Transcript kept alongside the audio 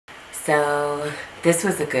So this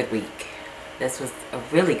was a good week. This was a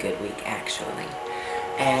really good week, actually.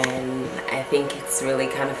 And I think it's really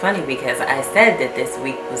kind of funny because I said that this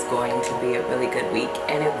week was going to be a really good week,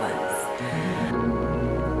 and it was.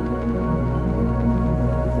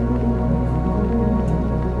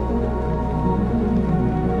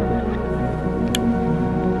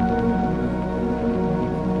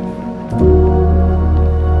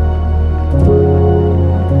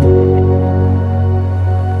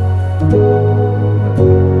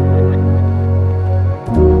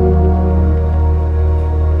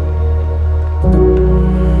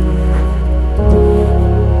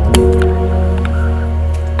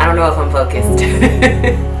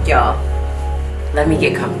 Y'all, let me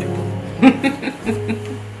get comfortable.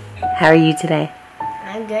 How are you today?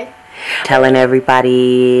 I'm good. Telling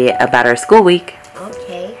everybody about our school week.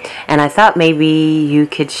 Okay. And I thought maybe you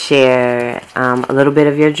could share a little bit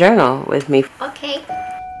of your journal with me. Okay.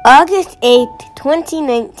 August 8th,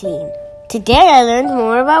 2019. Today I learned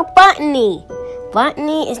more about botany.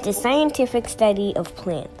 Botany is the scientific study of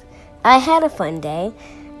plants. I had a fun day.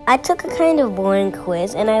 I took a kind of boring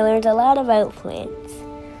quiz and I learned a lot about plants.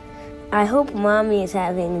 I hope Mommy is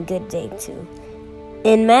having a good day too.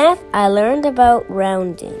 In math, I learned about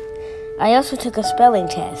rounding. I also took a spelling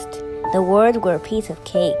test. The words were piece of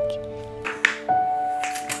cake.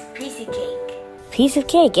 Piece of cake. Piece of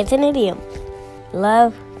cake, it's an idiom.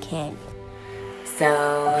 Love, Ken.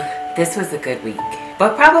 So this was a good week,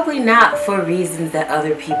 but probably not for reasons that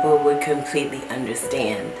other people would completely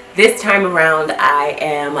understand. This time around, I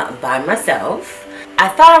am by myself. I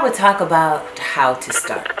thought I would talk about how to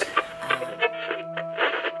start.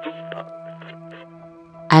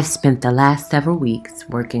 I've spent the last several weeks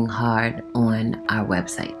working hard on our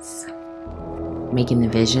websites, making the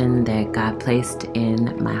vision that God placed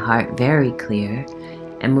in my heart very clear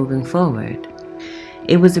and moving forward.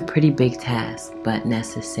 It was a pretty big task, but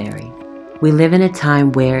necessary. We live in a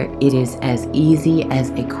time where it is as easy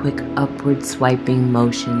as a quick upward swiping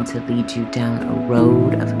motion to lead you down a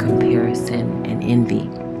road of comparison and envy.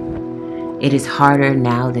 It is harder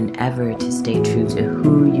now than ever to stay true to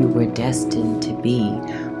who you were destined to be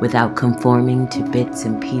without conforming to bits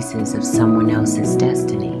and pieces of someone else's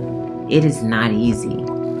destiny. It is not easy.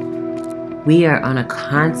 We are on a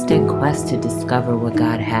constant quest to discover what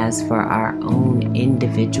God has for our own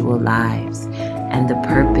individual lives and the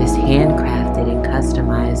purpose handcrafted and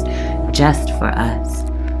customized just for us.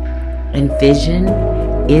 And vision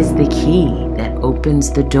is the key that opens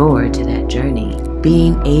the door to that journey.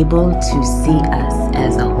 Being able to see us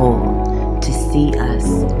as a whole, to see us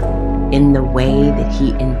in the way that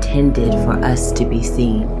He intended for us to be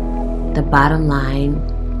seen. The bottom line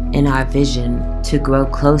in our vision to grow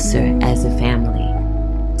closer as a family,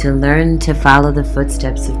 to learn to follow the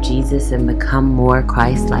footsteps of Jesus and become more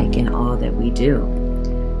Christ-like in all that we do,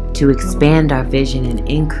 to expand our vision and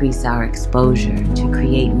increase our exposure, to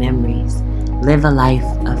create memories, live a life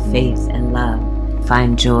of faith and love,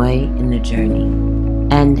 find joy in the journey.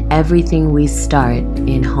 And everything we start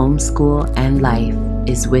in homeschool and life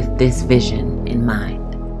is with this vision in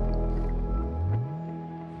mind.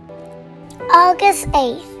 August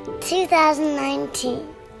 8th, 2019.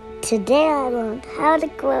 Today I learned how to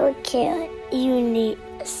grow a carrot. You need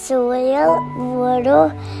soil,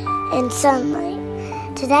 water, and sunlight.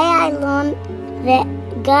 Today I learned that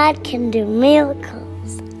God can do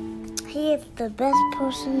miracles. He is the best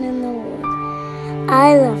person in the world.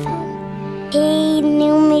 I love Him. He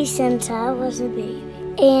knew me since I was a baby.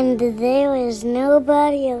 And there is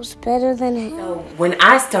nobody else better than Him. So when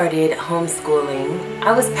I started homeschooling,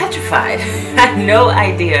 I was petrified. I had no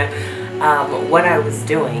idea what I was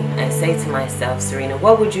doing. I say to myself, Syreena,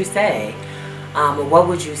 what would you say? What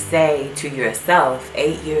would you say to yourself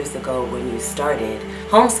 8 years ago when you started?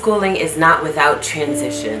 Homeschooling is not without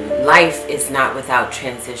transition. Life is not without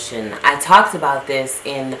transition. I talked about this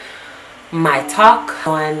in my talk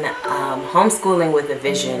on homeschooling with a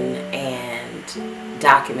vision and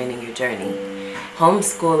documenting your journey.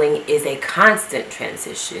 Homeschooling is a constant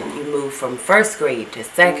transition. You move from first grade to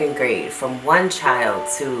second grade, from one child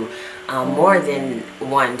to more than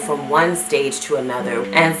one, from one stage to another.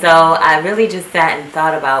 And so I really just sat and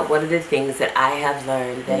thought about what are the things that I have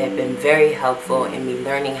learned that have been very helpful in me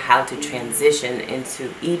learning how to transition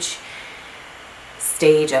into each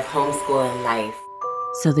stage of homeschooling life.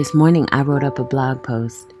 So this morning I wrote up a blog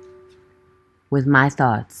post with my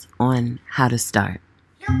thoughts on how to start.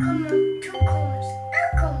 I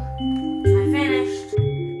finished.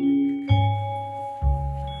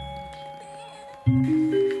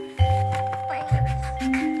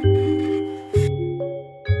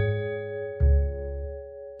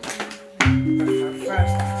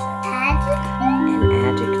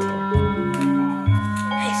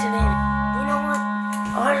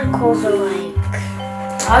 articles are like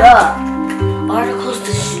Articles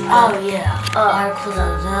to articles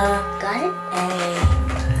are got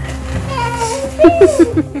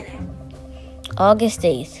it? August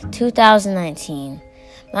 8th, 2019.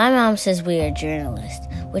 My mom says we are journalists,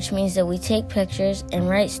 which means that we take pictures and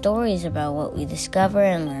write stories about what we discover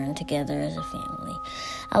and learn together as a family.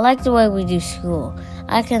 I like the way we do school.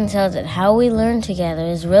 I can tell that how we learn together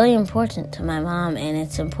is really important to my mom, and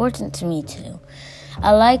it's important to me too.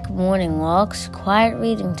 I like morning walks, quiet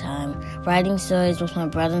reading time, writing stories with my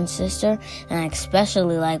brother and sister, and I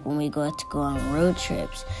especially like when we go on road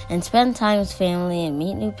trips and spend time with family and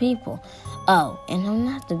meet new people. Oh, and I'm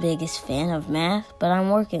not the biggest fan of math, but I'm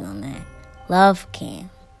working on that. Love, Cam.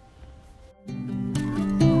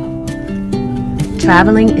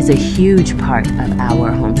 Traveling is a huge part of our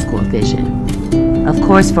homeschool vision. Of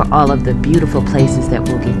course, for all of the beautiful places that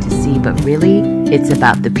we'll get to see, but really, it's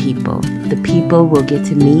about the people we'll get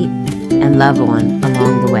to meet and love on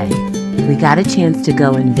along the way. We got a chance to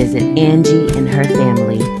go and visit Angie and her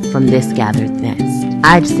family from this gathered nest.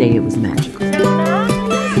 I'd say it was magical.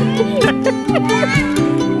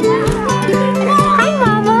 Hi,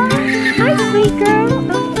 Mama. Hi, sweet girl.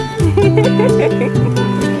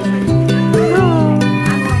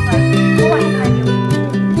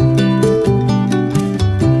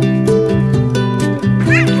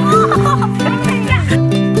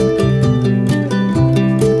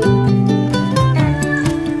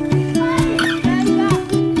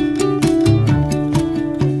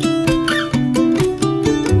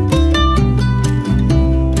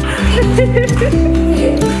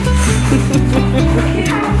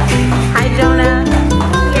 Hi, Jonah.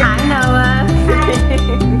 Hi, Noah.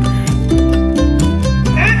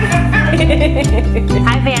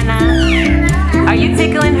 Hi, Vanna. Are you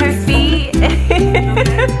tickling her feet?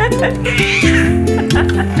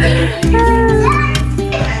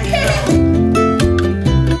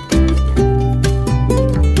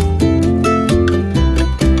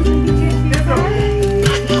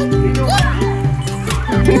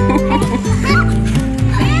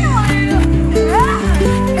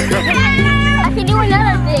 I can do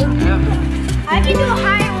another thing. I can do a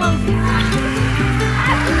higher one.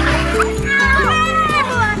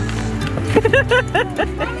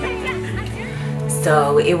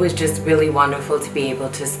 So it was just really wonderful to be able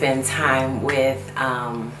to spend time with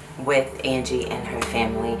Angie and her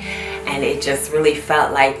family, and it just really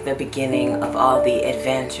felt like the beginning of all the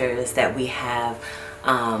adventures that we have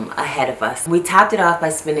ahead of us. We topped it off by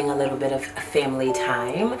spending a little bit of family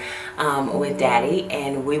time with Daddy,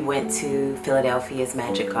 and we went to Philadelphia's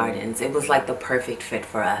Magic Gardens. It was like the perfect fit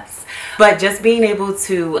for us. But just being able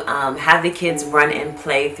to have the kids run and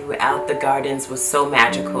play throughout the gardens was so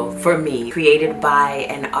magical for me. Created by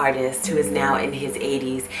an artist who is now in his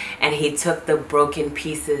 80s, and he took the broken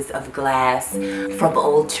pieces of glass from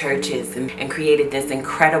old churches and created this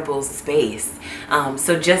incredible space.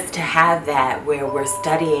 So just to have that where we're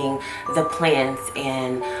studying the plants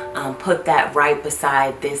and put that right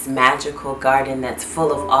beside this magical garden that's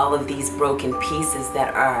full of all of these broken pieces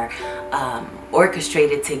that are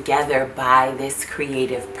orchestrated together by this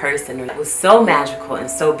creative person. It was so magical and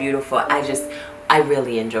so beautiful. I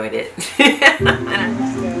really enjoyed it.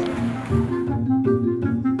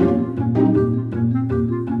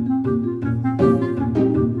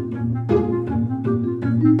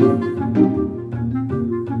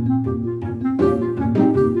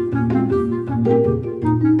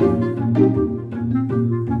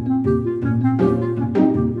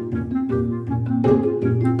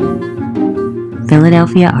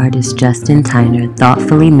 Philadelphia artist Justin Tyner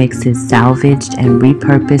thoughtfully mixes salvaged and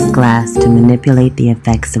repurposed glass to manipulate the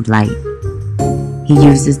effects of light. He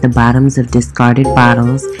uses the bottoms of discarded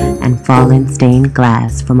bottles and fallen stained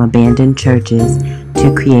glass from abandoned churches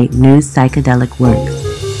to create new psychedelic works.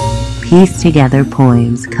 Pieced together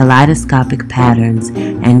poems, kaleidoscopic patterns,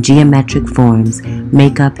 and geometric forms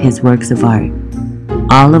make up his works of art,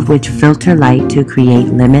 all of which filter light to create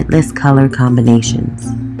limitless color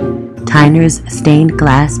combinations. Tyner's stained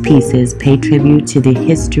glass pieces pay tribute to the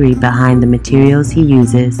history behind the materials he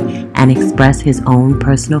uses and express his own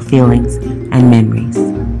personal feelings and memories.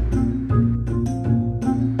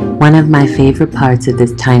 One of my favorite parts of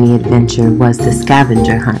this tiny adventure was the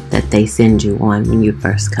scavenger hunt that they send you on when you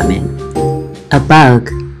first come in. A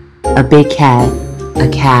bug, a big cat, a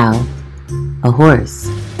cow, a horse,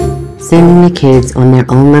 sending the kids on their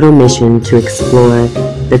own little mission to explore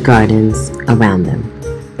the gardens around them.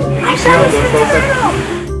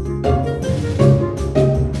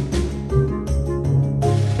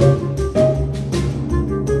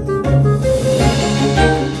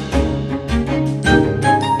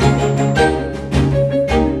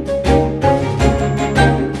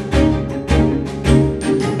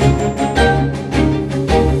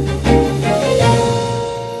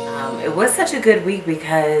 It was such a good week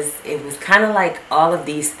because it was kind of like all of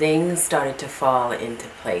these things started to fall into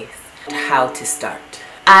place. How to start.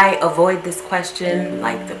 I avoid this question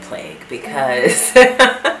like the plague because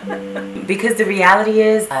because the reality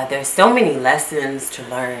is there's so many lessons to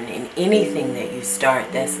learn in anything that you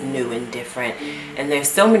start that's new and different, and there's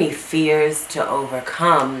so many fears to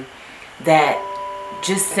overcome that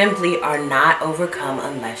just simply are not overcome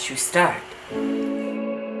unless you start.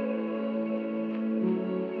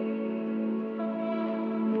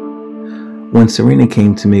 When Syreena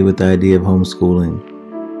came to me with the idea of homeschooling,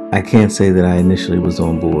 I can't say that I initially was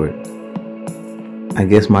on board. I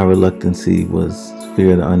guess my reluctancy was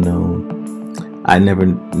fear of the unknown. I never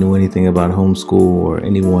knew anything about homeschool or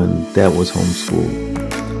anyone that was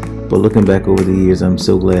homeschooled. But looking back over the years, I'm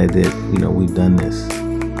so glad that, we've done this.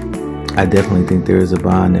 I definitely think there is a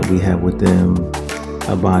bond that we have with them,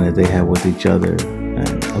 a bond that they have with each other,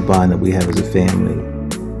 and a bond that we have as a family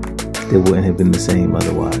that wouldn't have been the same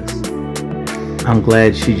otherwise. I'm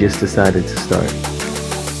glad she just decided to start.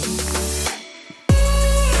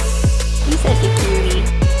 You said security.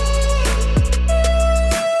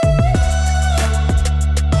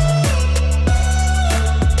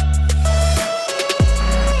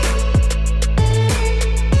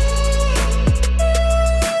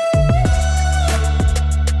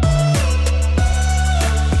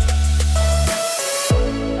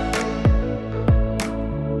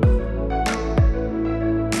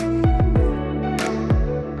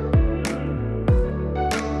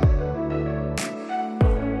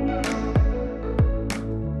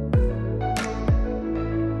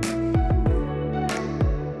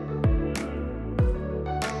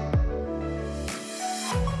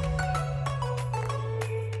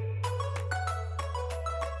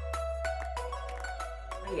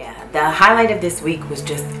 Yeah, the highlight of this week was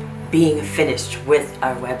just being finished with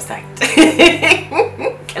our website.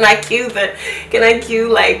 Can I cue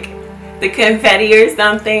like the confetti or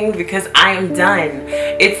something? Because I am done.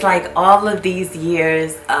 It's like all of these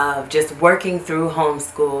years of just working through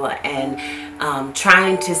homeschool and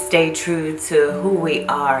trying to stay true to who we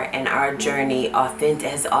are and our journey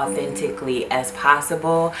as authentically as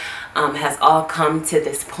possible has all come to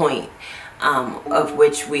this point. Of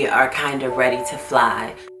which we are kind of ready to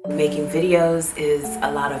fly. Making videos is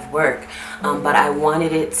a lot of work, but I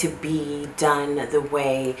wanted it to be done the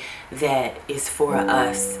way that is for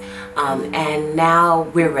us. And now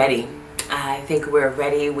we're ready. I think we're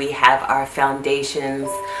ready. We have our foundations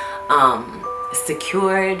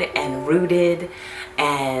secured and rooted,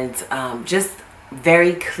 and just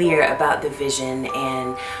very clear about the vision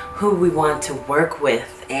and who we want to work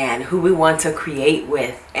with and who we want to create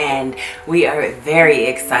with, and we are very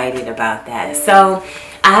excited about that. So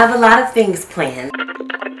I have a lot of things planned.